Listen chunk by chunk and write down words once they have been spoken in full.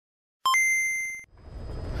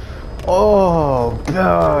Oh,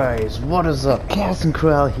 guys, what is up? Kasin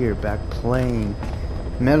Koral here, back playing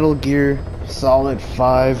Metal Gear Solid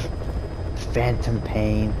 5 Phantom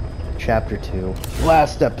Pain, Chapter 2.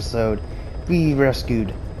 Last episode, we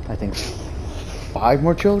rescued, I think, 5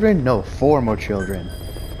 more children? No, 4 more children.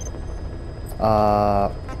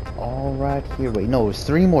 All right here. Wait, no, it was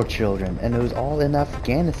 3 more children, and it was all in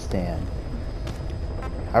Afghanistan.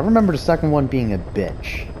 I remember the second one being a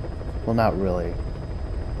bitch. Well, not really.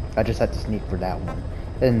 I just had to sneak for that one.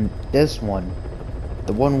 And this one,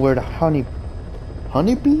 the one where the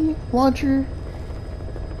honeybee launcher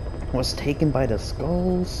was taken by the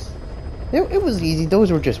skulls. It was easy.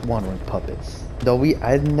 Those were just one-ring puppets. Though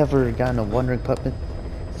I'd never gotten a one-ring puppet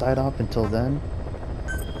side off until then.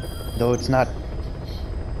 Though it's not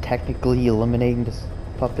technically eliminating the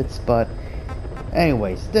puppets, but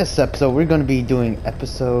anyways, this episode we're going to be doing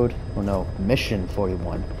mission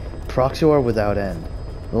 41, Proxy War Without End.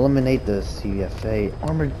 Eliminate the CFA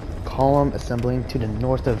armored column assembling to the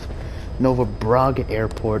north of Nova Braga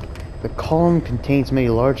Airport. The column contains many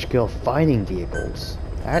large-scale fighting vehicles.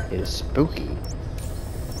 That is spooky.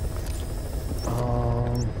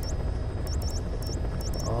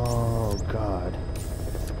 Oh god.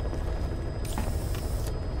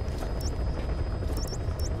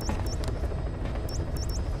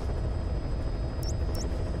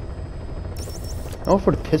 Oh,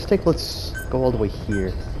 for the piss take, let's go all the way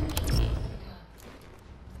here.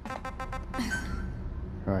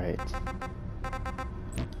 Alright.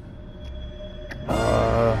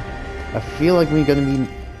 I feel like we're gonna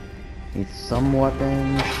need some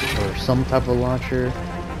weapons or some type of launcher,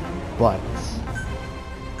 but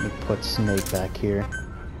let me put Snake back here.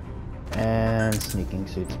 And sneaking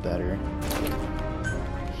suit's better.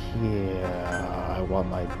 Yeah, I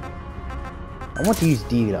want to use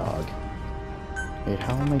D-Dog. Wait,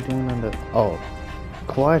 how am I doing on the... Oh,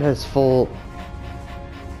 Quiet has full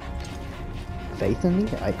faith in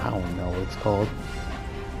me? I don't know what it's called.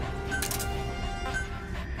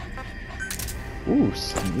 Ooh,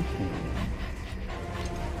 sneaking.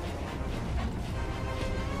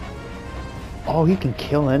 Oh, he can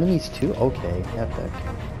kill enemies too? Okay, epic.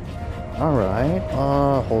 Alright,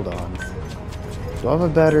 hold on. Do I have a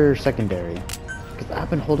better secondary? Because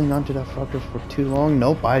I've been holding on to that fucker for too long.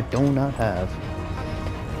 Nope, I do not have.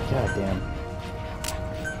 God damn.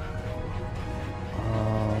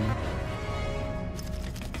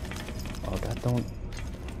 Oh, that don't...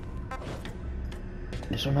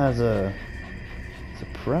 This one has a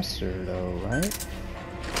suppressor though, right?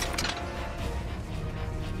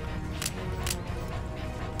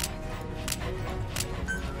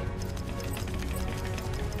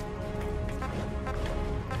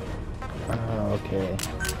 Okay.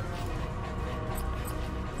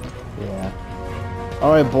 Yeah.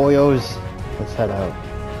 Alright, boyos, let's head out.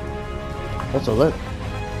 Also, wait,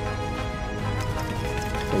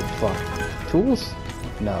 fuck. Tools?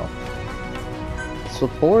 No.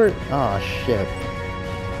 Support? Ah, shit.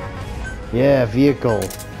 Yeah, vehicle.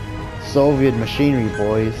 Soviet machinery,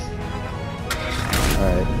 boys.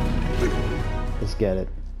 Alright. Let's get it.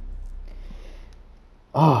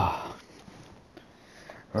 Ah.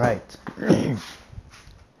 Right.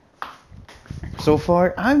 So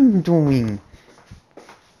far, I'm doing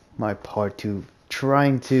my part to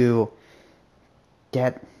trying to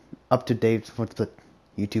get up to date with the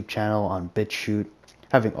YouTube channel on BitChute,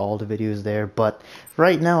 having all the videos there, but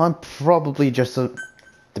right now I'm probably just at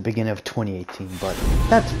the beginning of 2018, but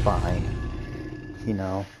that's fine, you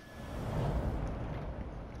know.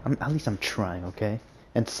 At least I'm trying, okay?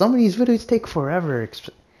 And some of these videos take forever,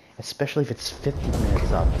 especially if it's 50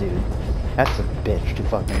 minutes up, dude. That's a bitch to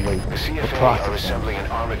fucking wait. The CFA are assembling an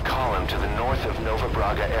armored column to the north of Nova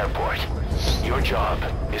Braga Airport. Your job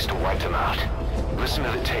is to wipe them out. Listen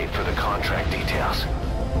to the tape for the contract details.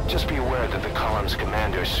 Just be aware that the column's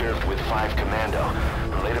commander served with 5 Commando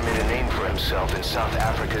and later made a name for himself in South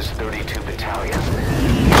Africa's 32 Battalion.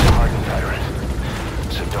 He's a hardened veteran,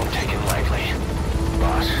 so don't take him lightly.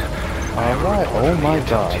 Boss, alright, oh my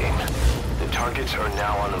god. Team. The targets are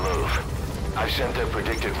now on the move. I've sent their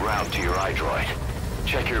predicted route to your iDroid.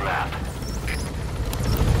 Check your map.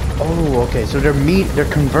 Oh, okay, so they're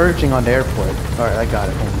converging on the airport. Alright, I got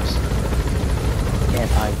it, Holmes.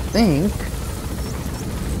 And I think...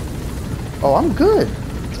 Oh, I'm good.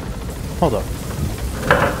 Hold up.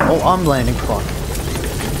 Oh, I'm landing. Fuck.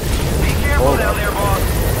 Be careful down there, boss.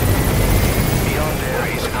 Beyond there,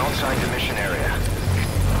 he's outside the mission area.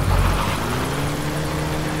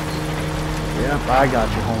 Yep, I got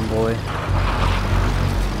you, homeboy.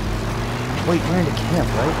 Wait, we're in the camp,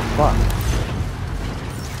 right? Fuck.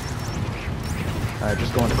 Alright,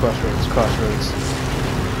 just going to crossroads.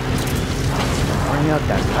 Bring out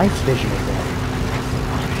that night vision again.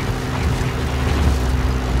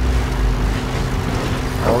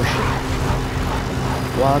 Oh shit.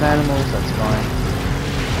 Wild animals, that's fine.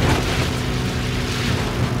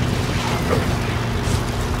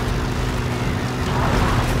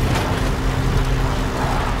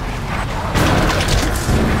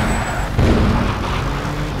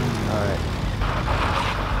 Alright.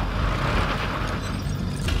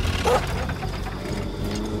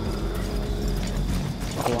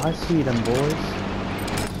 Oh, I see them, boys.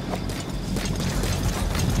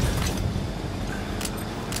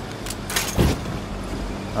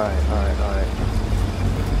 Alright.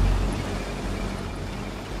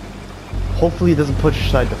 Hopefully he doesn't push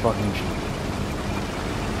aside the fucking jeep.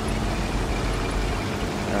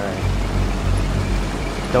 Alright.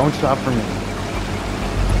 Don't stop for me.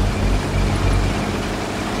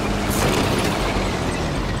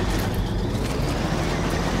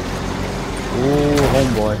 Ooh,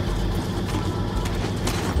 homeboy.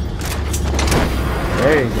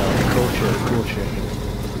 There you go. Cool shit.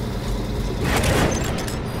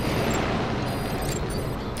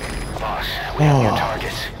 Boss, we have your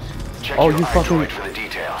targets. Check your you fucking... iDroid for the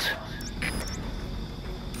details.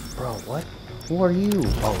 Bro, what? Who are you?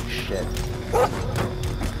 Oh, shit.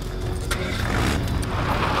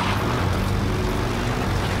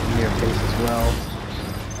 Your face as well.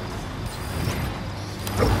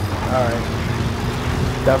 Alright.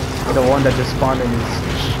 That's the one that just spawned in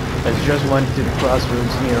has just went to the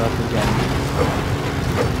crossroads near us again.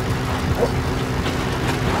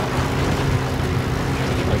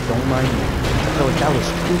 Like, don't mind me. I feel like that was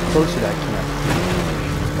too close to that camp.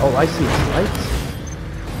 Oh, I see its lights.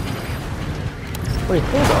 Wait,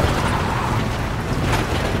 hold on.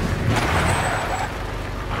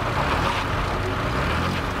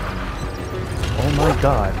 Oh my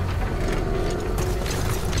god.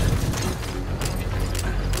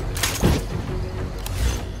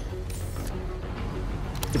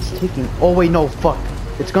 It's taking... Oh wait, no, fuck.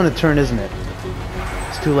 It's gonna turn, isn't it?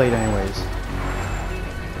 It's too late anyways.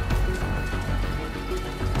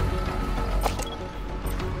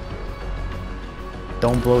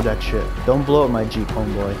 Don't blow that shit. Don't blow up my Jeep,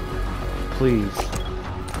 homeboy. Please.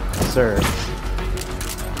 Sir.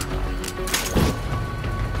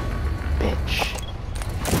 Bitch.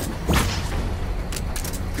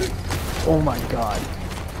 Oh my god.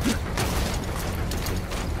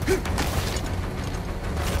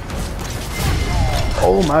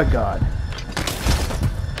 Oh my god.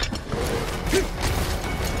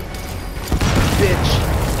 Bitch.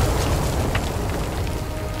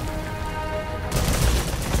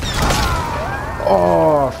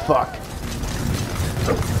 Oh, fuck.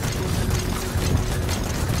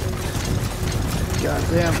 God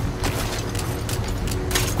damn.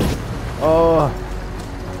 Oh.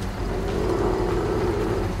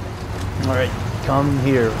 Alright, come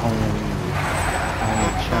here, homie.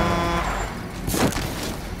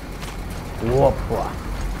 Whoopwa.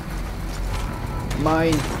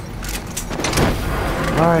 Mine.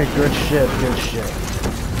 Alright, good shit.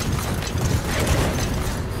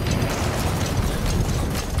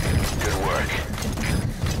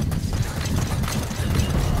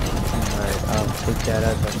 Take that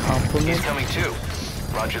as a compliment. He's coming too.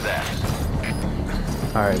 Roger that.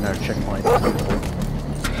 Alright, another checkpoint. What?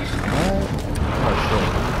 Oh shit.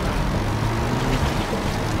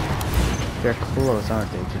 They're close,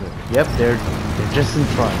 aren't they? Yep, they're just in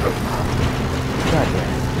front. God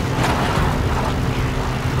damn.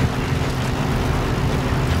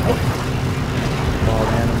 Wild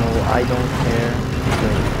animal, I don't care.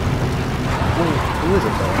 Wait. Who is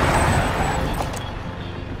it though?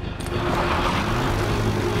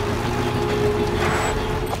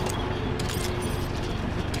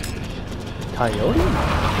 Coyote?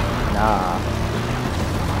 Nah.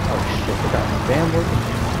 Oh shit, they got my van working.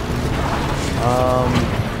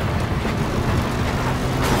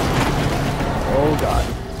 Oh god.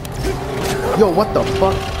 Yo, what the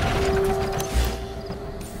fuck?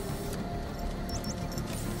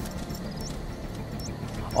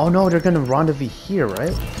 Oh no, they're gonna rendezvous here,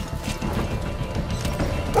 right?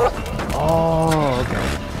 Oh, okay.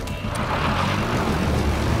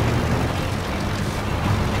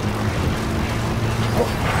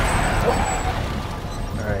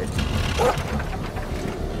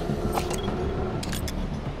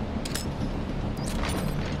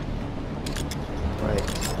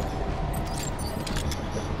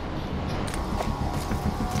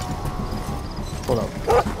 Hold up.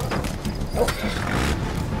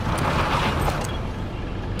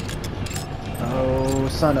 Oh,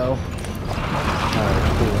 Sunno. Alright,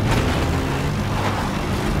 cool.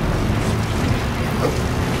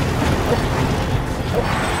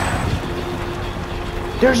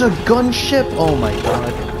 There's a gunship? Oh my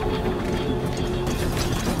god.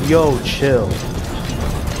 Yo, chill.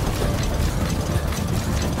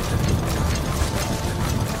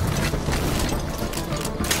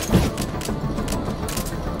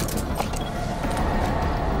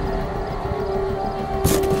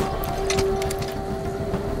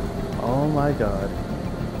 Oh my god.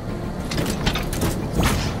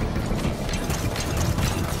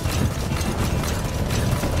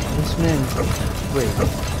 This man... Wait.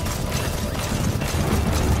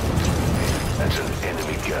 That's an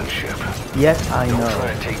enemy gunship. Yes, I know. Don't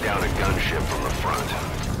try to take down a gunship from the front.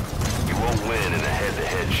 You won't win in a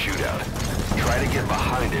head-to-head shootout. Try to get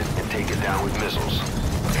behind it and take it down with missiles.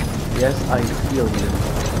 Yes, I feel you.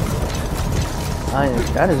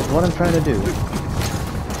 That is what I'm trying to do.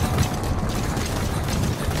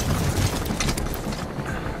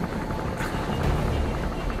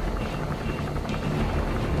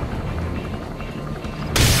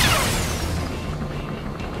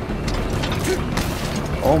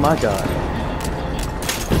 Oh my god.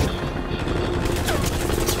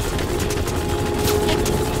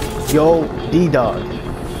 Yo, D-Dog.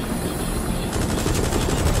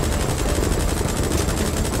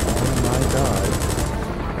 Oh my god.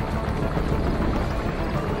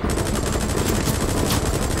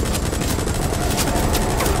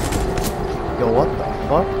 Yo, what the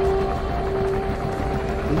fuck?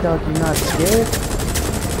 D-Dog, you not scared?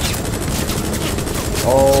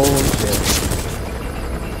 Oh shit.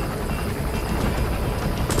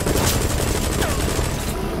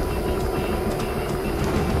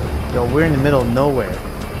 Yo, we're in the middle of nowhere.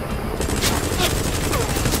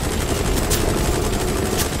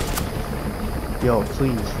 Yo,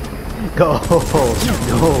 please. Go!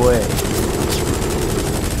 Go away.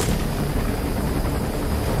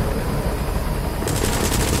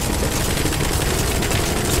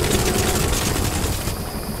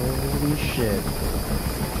 Holy shit.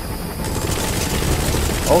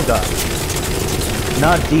 Oh god.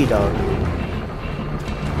 Not D-Dog.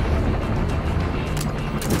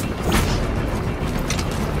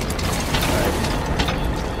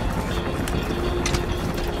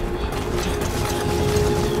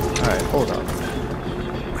 Alright, hold on.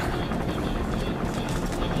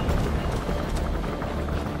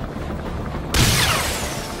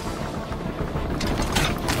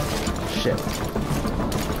 Shit.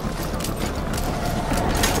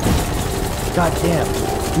 God damn.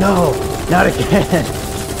 No! Not again!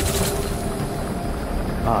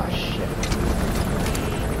 Ah, shit.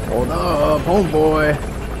 Hold up, homeboy.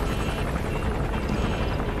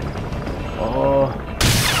 Oh.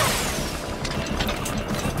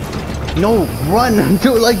 No, run!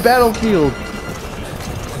 Do it like Battlefield!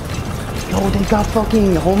 Yo, they got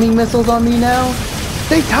fucking homing missiles on me now?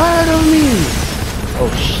 They tired of me!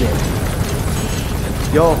 Oh shit.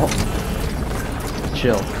 Yo,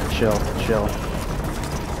 chill, chill, chill.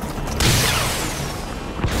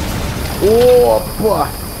 Oh, fuck!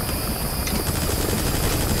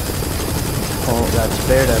 Oh, that's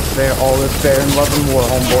fair, that's fair. All is fair in love and war,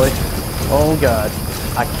 homeboy. Oh god,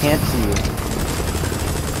 I can't see you.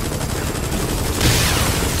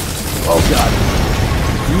 Oh god.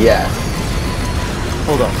 Yes.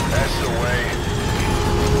 Hold on. That's the way.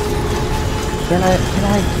 Can I?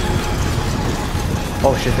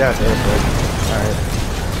 Oh shit, that's it. Alright.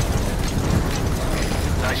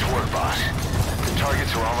 Nice work, boss. The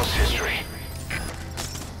targets are almost history.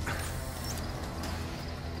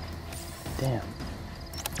 Damn.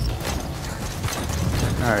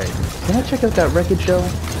 Alright. Can I check out that wreckage show?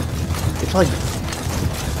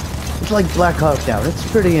 It's like Black Hawk Down. It's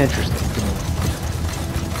pretty interesting to me.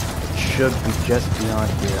 It should be just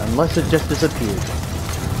beyond here, unless it just disappeared.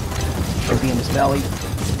 Should be in this valley.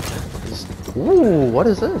 Ooh, what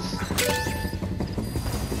is this?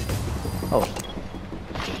 Oh.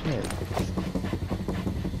 Shit.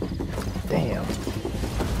 Damn.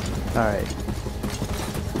 Alright.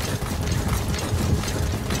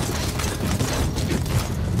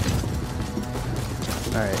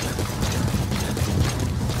 Alright.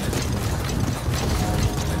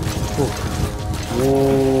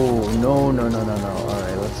 Whoa, no.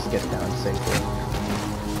 Alright, let's get down safely.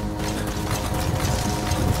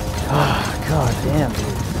 Ah, god damn,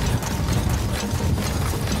 dude.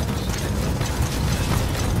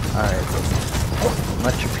 Alright.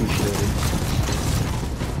 Much appreciated.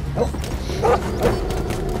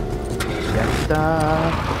 Yesta.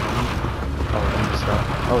 Oh, let me stop.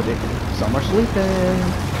 Oh, some are sleeping.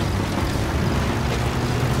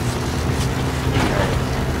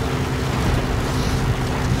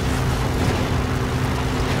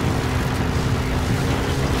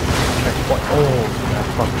 What? Oh, that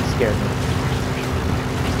fucking scared me.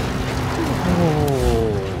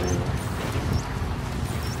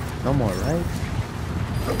 more, right?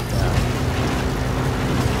 Yeah.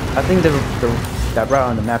 I think that route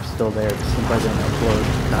on the map's still there. Just seems like they didn't upload,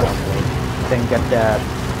 not upload. Didn't get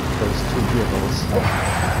those 2 vehicles.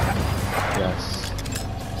 Yes.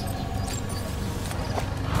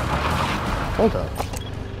 Hold up.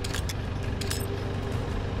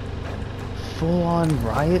 Full on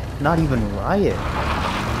riot? Not even riot.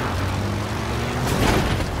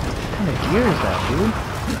 What kind of gear is that, dude?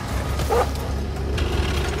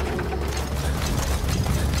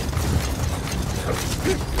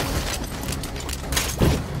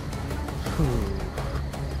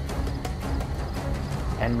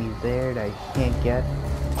 Enemy there that I can't get.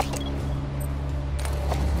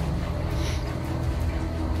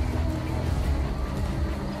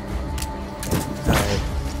 Alright.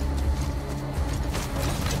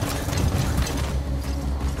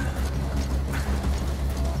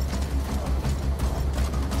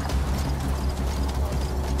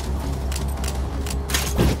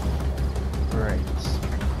 Right.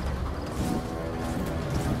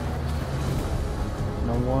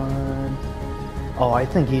 No one. Oh, I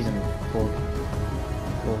think he's in full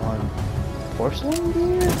on porcelain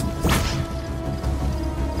gear?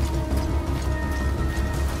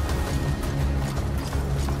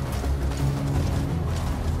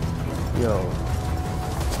 Yo.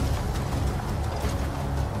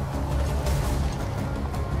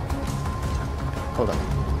 Hold up.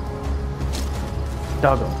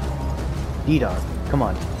 Doggo. D-Dog. Come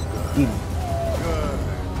on. D-D.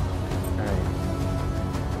 Alright.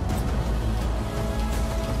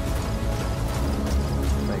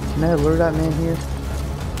 Can I lure that man here?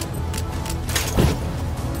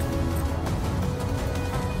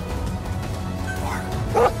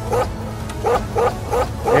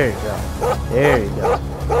 There you go. There you go.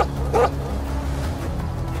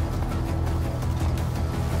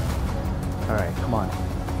 Alright, come on.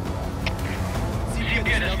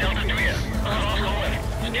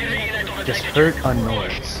 Just heard a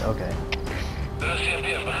noise. Okay.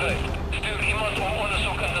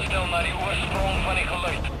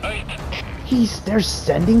 They're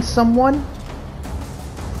sending someone?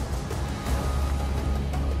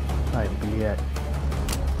 I bet.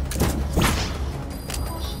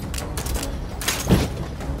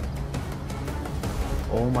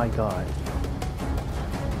 Oh my god.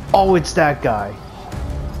 Oh, it's that guy.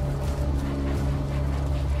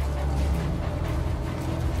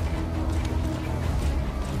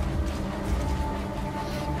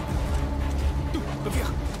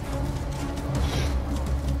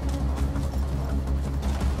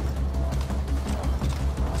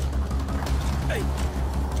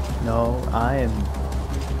 No, I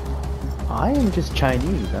am just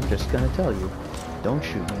Chinese. I'm just gonna tell you. Don't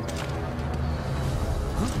shoot me.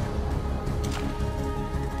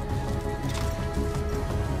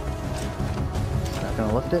 Not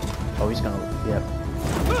gonna lift it? Oh, he's gonna lift it. Yep.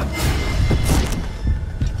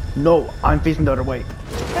 No, I'm facing the other way.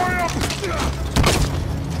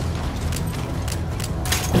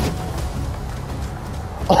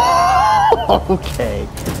 Oh, okay.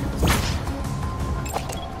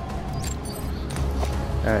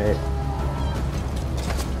 Alright.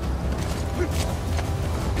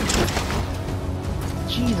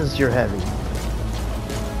 Jesus, you're heavy.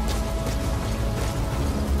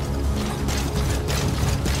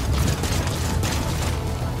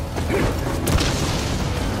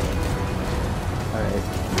 Alright.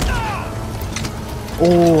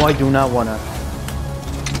 Oh, I do not wanna.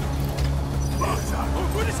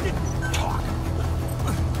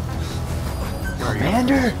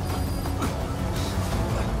 Commander!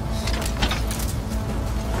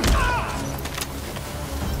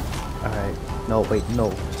 Alright. No, wait,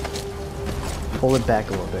 no. Pull it back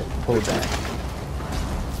a little bit. Pull it back.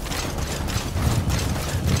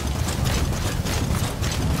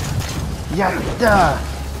 Yatta!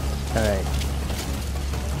 Alright.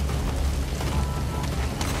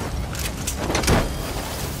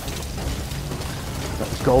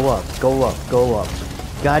 Let's go up, go up, go up.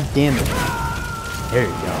 God damn it. There you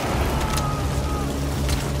go.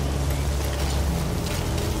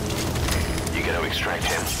 You gonna extract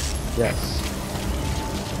him? Yes.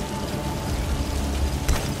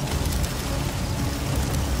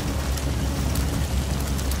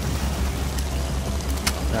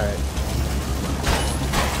 Alright.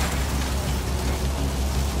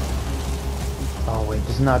 Oh wait,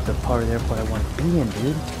 this is not the part of the airport I want to be in,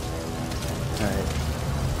 dude. Alright.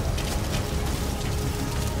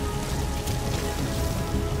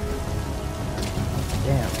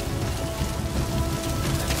 Damn.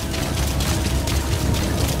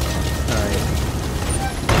 Alright.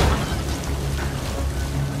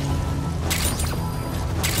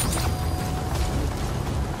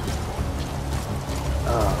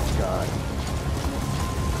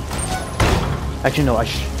 Actually, no, I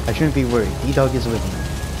shouldn't be worried. D-Dog is with me.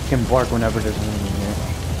 He can bark whenever there's an enemy here.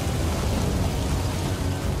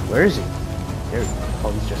 Where is he? There.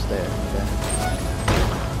 Oh, he's just there. Okay.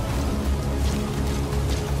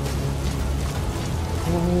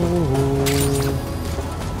 Ooh.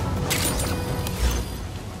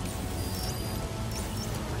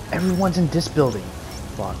 Everyone's in this building.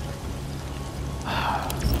 Fuck.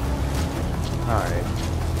 Alright.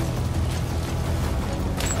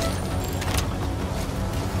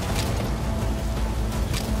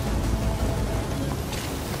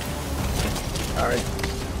 Alright.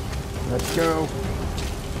 Let's go.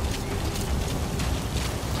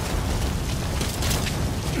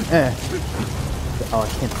 Oh, I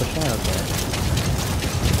can't push out there.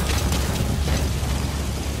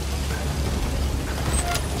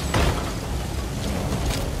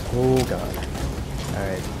 Oh god.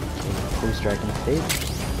 Alright. Who's striking the stage?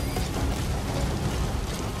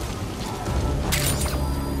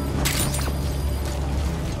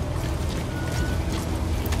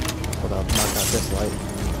 Hold up, knock out this light.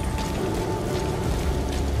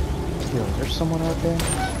 Yo, is there someone out there?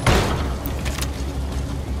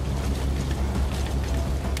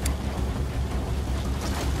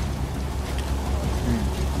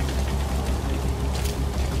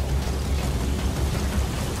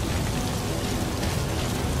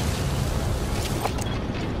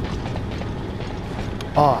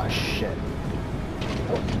 Oh shit.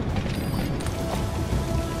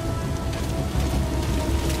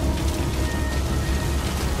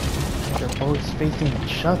 They're both facing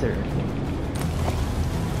each other.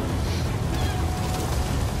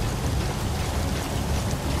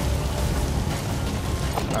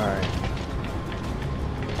 Alright.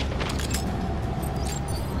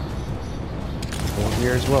 Full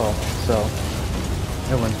here as well, so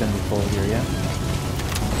everyone's gonna be full here, yeah?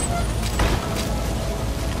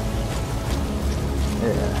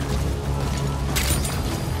 Yeah.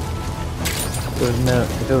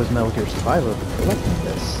 If it was Metal Gear Survival, I'd be collecting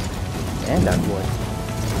this. And I would.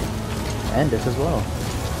 And this as well.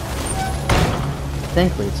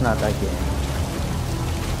 Thankfully, it's not that game.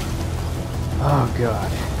 Oh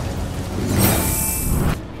god.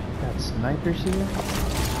 Got snipers here?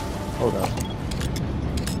 Hold up.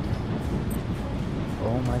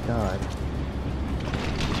 Oh my god.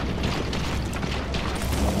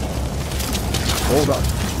 Hold up.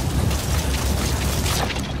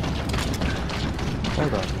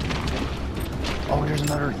 Hold up. Oh, there's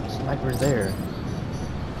another sniper there.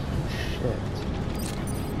 Shit.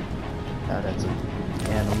 Ah, that's an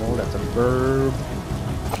animal, that's a bird.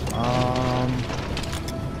 I'm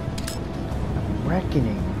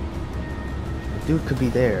reckoning. The dude could be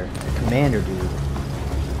there. The commander dude.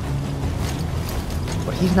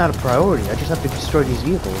 But he's not a priority. I just have to destroy these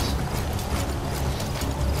vehicles.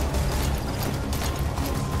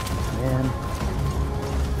 Man.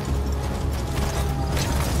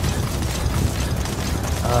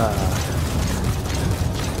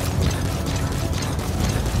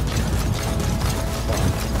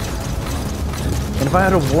 And if I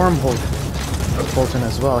had a wormhole Bolton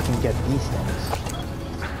as well, I can get these things.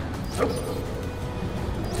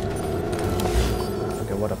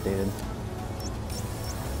 Okay, what updated?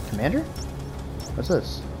 Commander? What's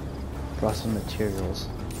this? Processing materials.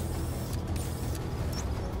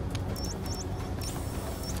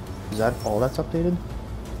 Is that all that's updated?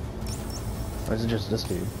 Or is it just this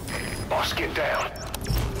dude? Boss, get down.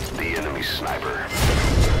 The enemy sniper.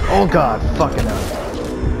 Oh god, fucking hell.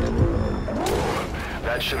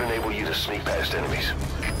 That should enable you to sneak past enemies.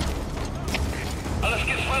 Alles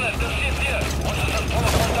gespannt, das steht hier. Ons is in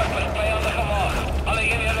volle contact met vijandige maag. Alle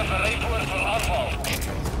eenhede bereid voor aanval.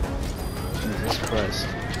 Jesus Christ.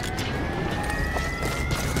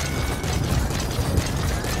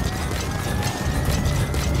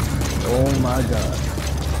 Oh my god.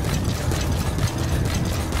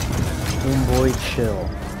 Homeboy, chill.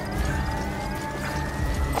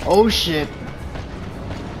 Oh shit.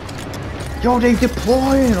 Yo, they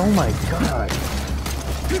deploying! Oh my god.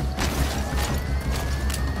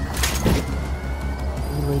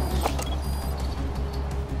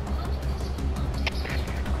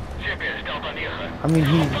 I mean,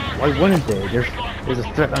 why wouldn't they? There's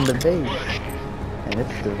a threat on the base. And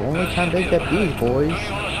it's the only time they get these boys.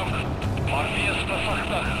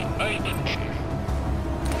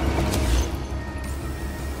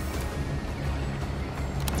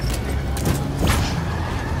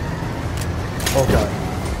 Oh god.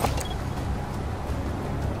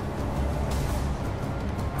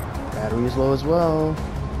 Battery is low as well.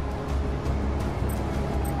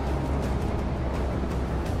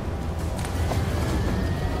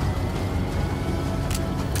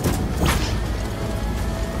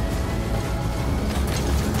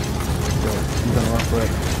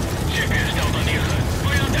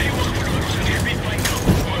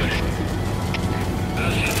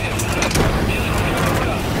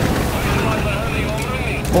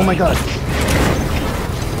 Oh my god.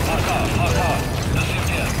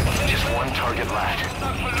 Just one target left.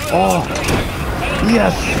 Oh.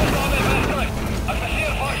 Yes.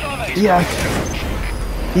 Yes.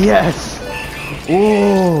 Yes.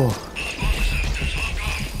 Oh.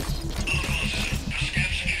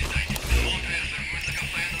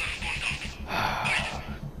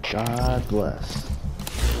 God bless.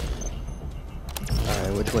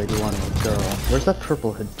 Alright, which way do you want to go? Where's that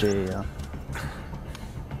purple Hidea?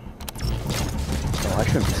 Oh, I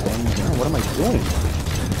shouldn't be staying here. What am I doing?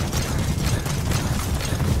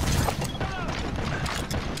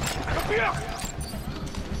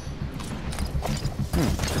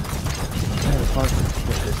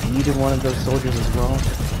 Just needed one of those soldiers as well.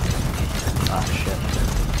 Ah, shit.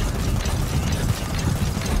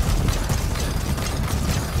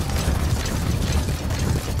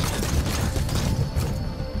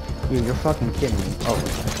 You're fucking kidding me. Oh,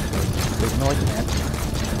 wait, no I can't.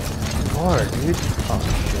 Hard, dude. Oh,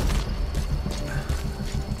 shit.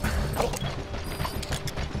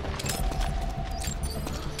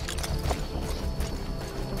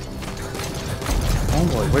 Oh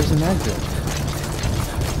boy, where's the exit?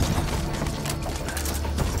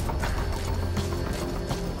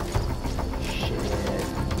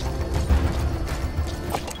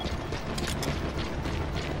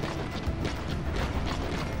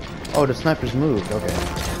 Oh, the sniper's moved. Okay.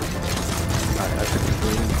 Alright, I should be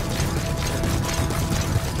free.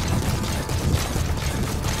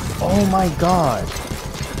 Oh my god!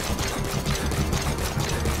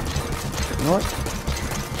 You know what?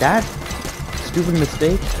 That stupid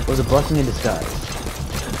mistake was a blessing in disguise.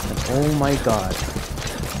 And oh my god.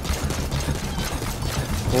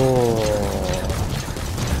 Oh.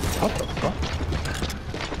 What the fuck?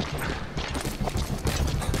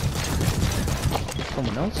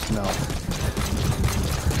 Someone else? No.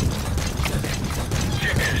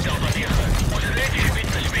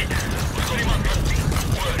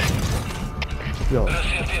 Yo.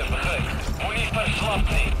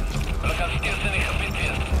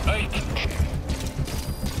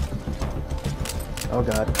 Oh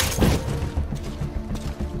god.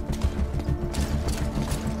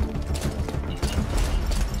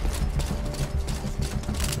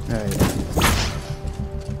 Alright.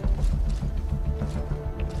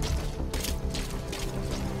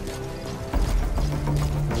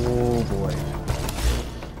 Oh boy.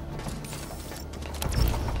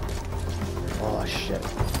 Oh shit.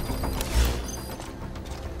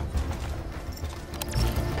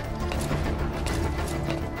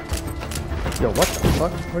 Yo, what the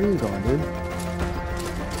fuck? Where are you going, dude?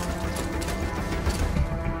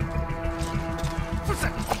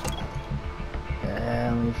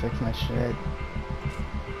 Yeah, let me fix my shit.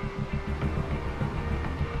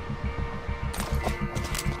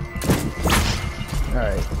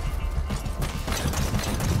 Alright.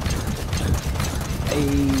 Hey,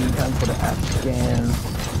 time for the Afghan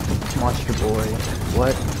monster boy.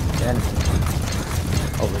 What? And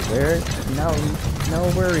over there? No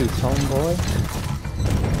worries, homeboy.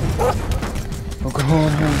 We're going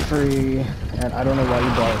home free. And I don't know why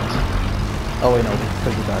you barked. Oh wait, no,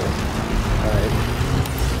 because you got it. Alright.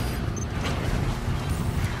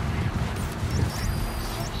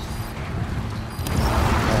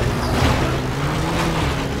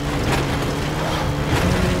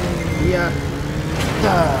 Yeah.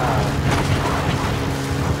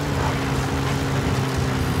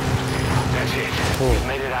 That's it. Cool. You've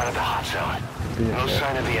made it out of the hot zone. No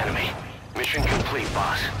sign of the enemy. Mission complete,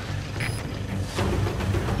 boss.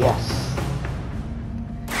 Yes.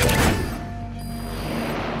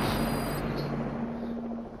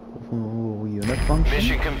 Ooh, unit function?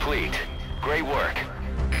 Mission complete. Great work.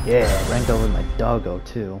 Yeah, ranked over my doggo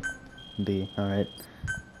too. B, alright.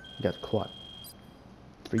 Got quad.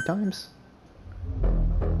 3 times?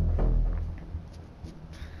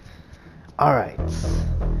 Alright.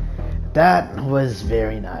 That was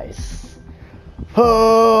very nice.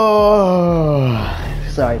 Oh,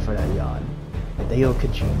 sorry for that yawn. Hideo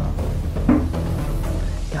Kojima.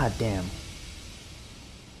 God damn.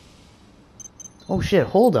 Oh shit,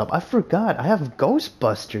 hold up. I forgot. I have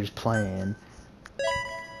Ghostbusters playing.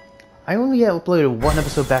 I only uploaded 1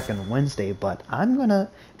 episode back on Wednesday, but I'm gonna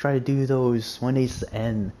try to do those Wednesdays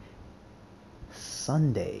and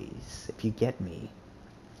Sundays, if you get me.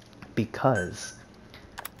 Because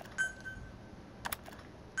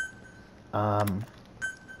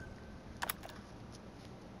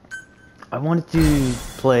I wanted to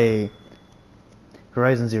play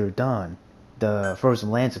Horizon Zero Dawn, the Frozen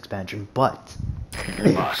Lands expansion, but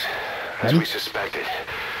Boss, as we suspected,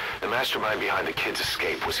 the mastermind behind the kid's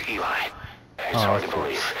escape was Eli. It's hard to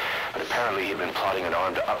believe, but apparently he'd been plotting an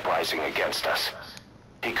armed uprising against us.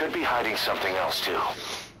 He could be hiding something else too.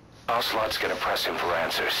 Ocelot's gonna press him for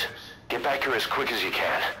answers. Get back here as quick as you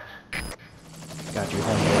can. Got you,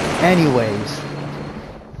 homeboy. Anyways,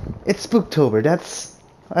 it's Spooktober. That's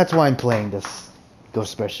why I'm playing this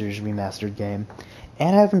Ghostbusters remastered game,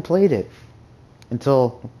 and I haven't played it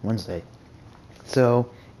until Wednesday. So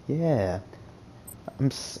yeah,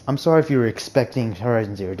 I'm sorry if you were expecting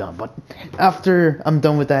Horizon Zero Dawn, but after I'm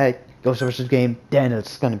done with that Ghostbusters game, then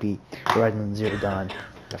it's gonna be Horizon Zero Dawn,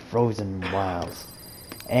 the Frozen Wilds.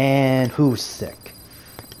 And who's sick?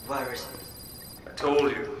 Where is he? I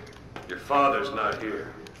told you, your father's not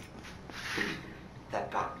here. They're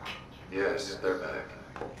back. Yes, they're back.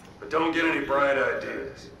 But don't get any bright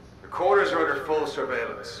ideas. Your quarters are under full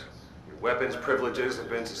surveillance. Your weapons privileges have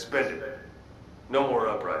been suspended. No more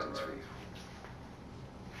uprisings for you.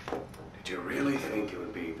 Did you really think it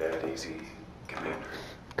would be that easy, Commander?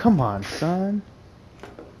 Come on, son.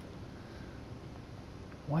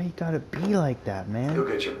 Why you gotta be like that, man? You'll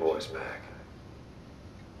get your boys back.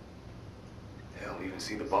 Hell, even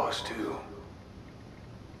see the boss too.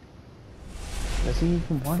 Does he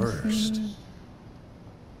even want to First, see?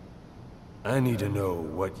 I need to know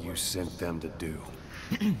what you sent them to do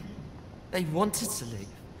They wanted to leave.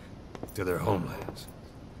 to their homelands.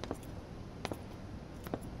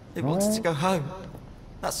 They wanted to What? go home.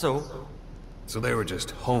 That's all. So they were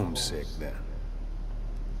just homesick then.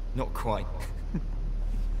 Not quite.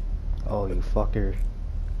 Oh, you fucker.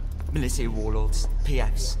 Military warlords,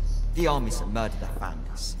 PFs, the armies that murdered their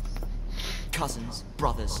families. Cousins,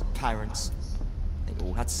 brothers, parents. They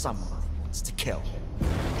all had someone they wanted to kill.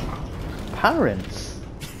 Parents?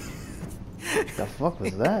 The fuck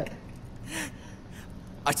was that?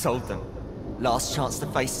 I told them, last chance to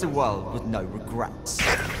face the world with no regrets.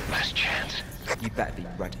 Last chance. You better be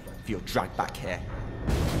ready for your drag back here.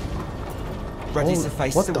 Ready Oh, to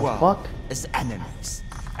face what the the world fuck? as enemies.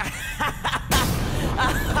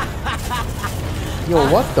 Yo,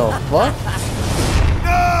 what the fuck?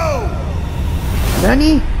 No!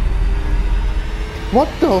 Nani? What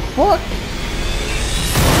the fuck?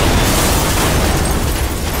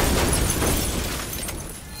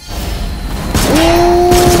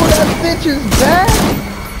 Ooh, that bitch is back!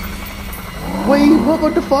 Wait, what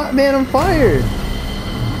about the man on fire?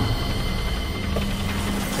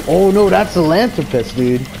 Oh no, that's a Lanthropus,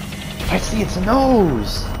 dude. I see its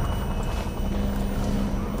nose.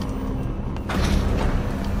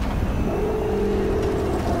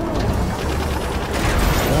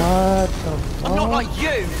 What the fuck? I'm not like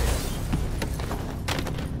you!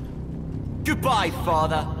 Goodbye,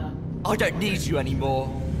 father. I don't need you anymore.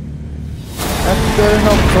 That's good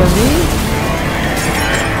enough for me?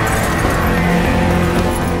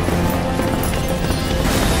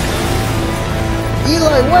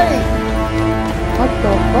 Eli, wait! What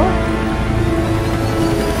the fuck?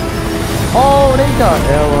 Oh, they got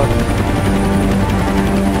Ella.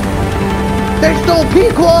 They stole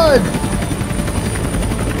Pequod!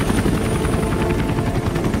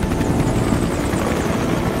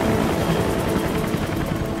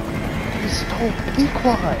 They stole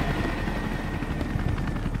Pequod!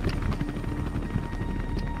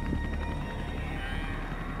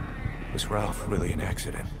 Was Ralph really an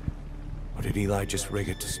accident? Or did Eli just rig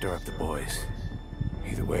it to stir up the boys?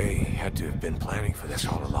 Either way, he had to have been planning for this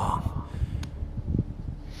all along.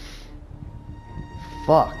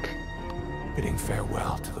 Fuck. Bidding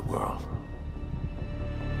farewell to the world.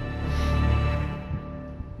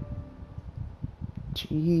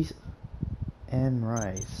 Cheese and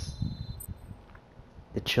rice.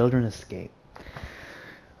 The children escape.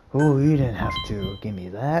 Oh, you didn't have to give me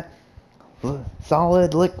that.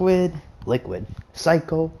 Solid, liquid,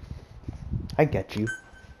 psycho. I get you.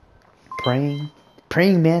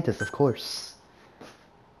 Praying mantis, of course.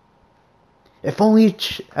 If only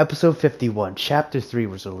episode 51, chapter 3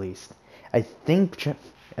 was released. I think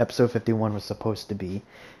episode 51 was supposed to be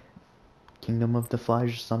Kingdom of the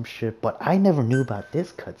Flies or some shit, but I never knew about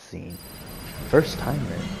this cutscene. First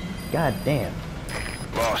timer. God damn.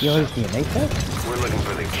 Boss, You know his DNA test? we're looking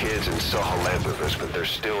for the kids in Sahelanthropus, but there's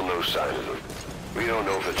still no sign of them. We don't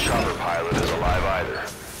know if the chopper pilot is alive either.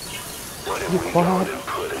 What have we gone and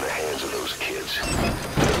put in the hands of those kids?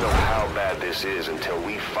 We don't know how bad this is until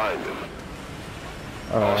we find them.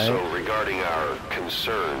 Also, Alright. regarding our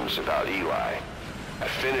concerns about Eli, I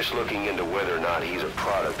finished looking into whether or not he's a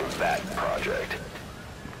product of that project.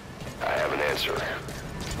 I have an answer.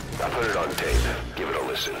 I put it on tape. Give it a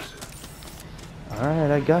listen.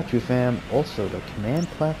 Alright, I got you, fam. Also, the command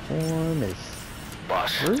platform is...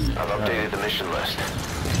 Boss, I've updated the mission list.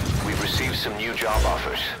 We've received some new job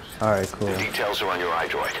offers. Alright, cool. The details are on your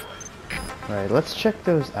iDroid. Alright, let's check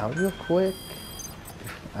those out real quick.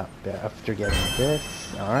 After getting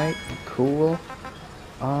this. Alright, cool.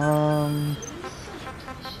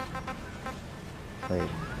 Wait.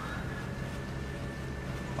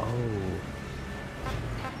 Oh.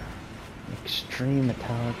 Extreme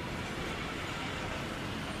metallic.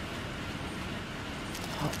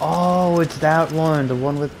 Oh, it's that one. The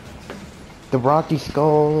one with the rocky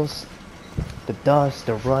skulls, the dust,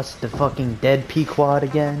 the rust, the fucking dead Pequod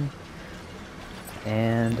again.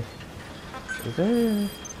 And is there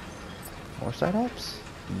more side ups?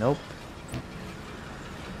 Nope.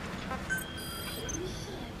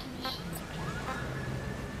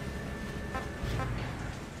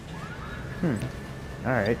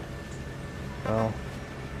 Alright. Well,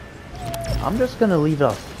 I'm just gonna leave it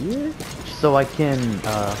off here so I can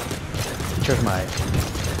check my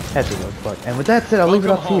heavy look. And with that said, I'll leave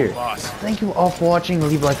it off here. Thank you all for watching.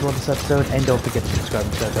 Leave a like, love this episode, and don't forget to subscribe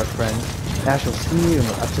and share with our friends. And I shall see you, and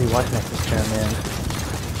I'll see you watching next channel, man.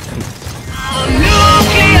 Peace.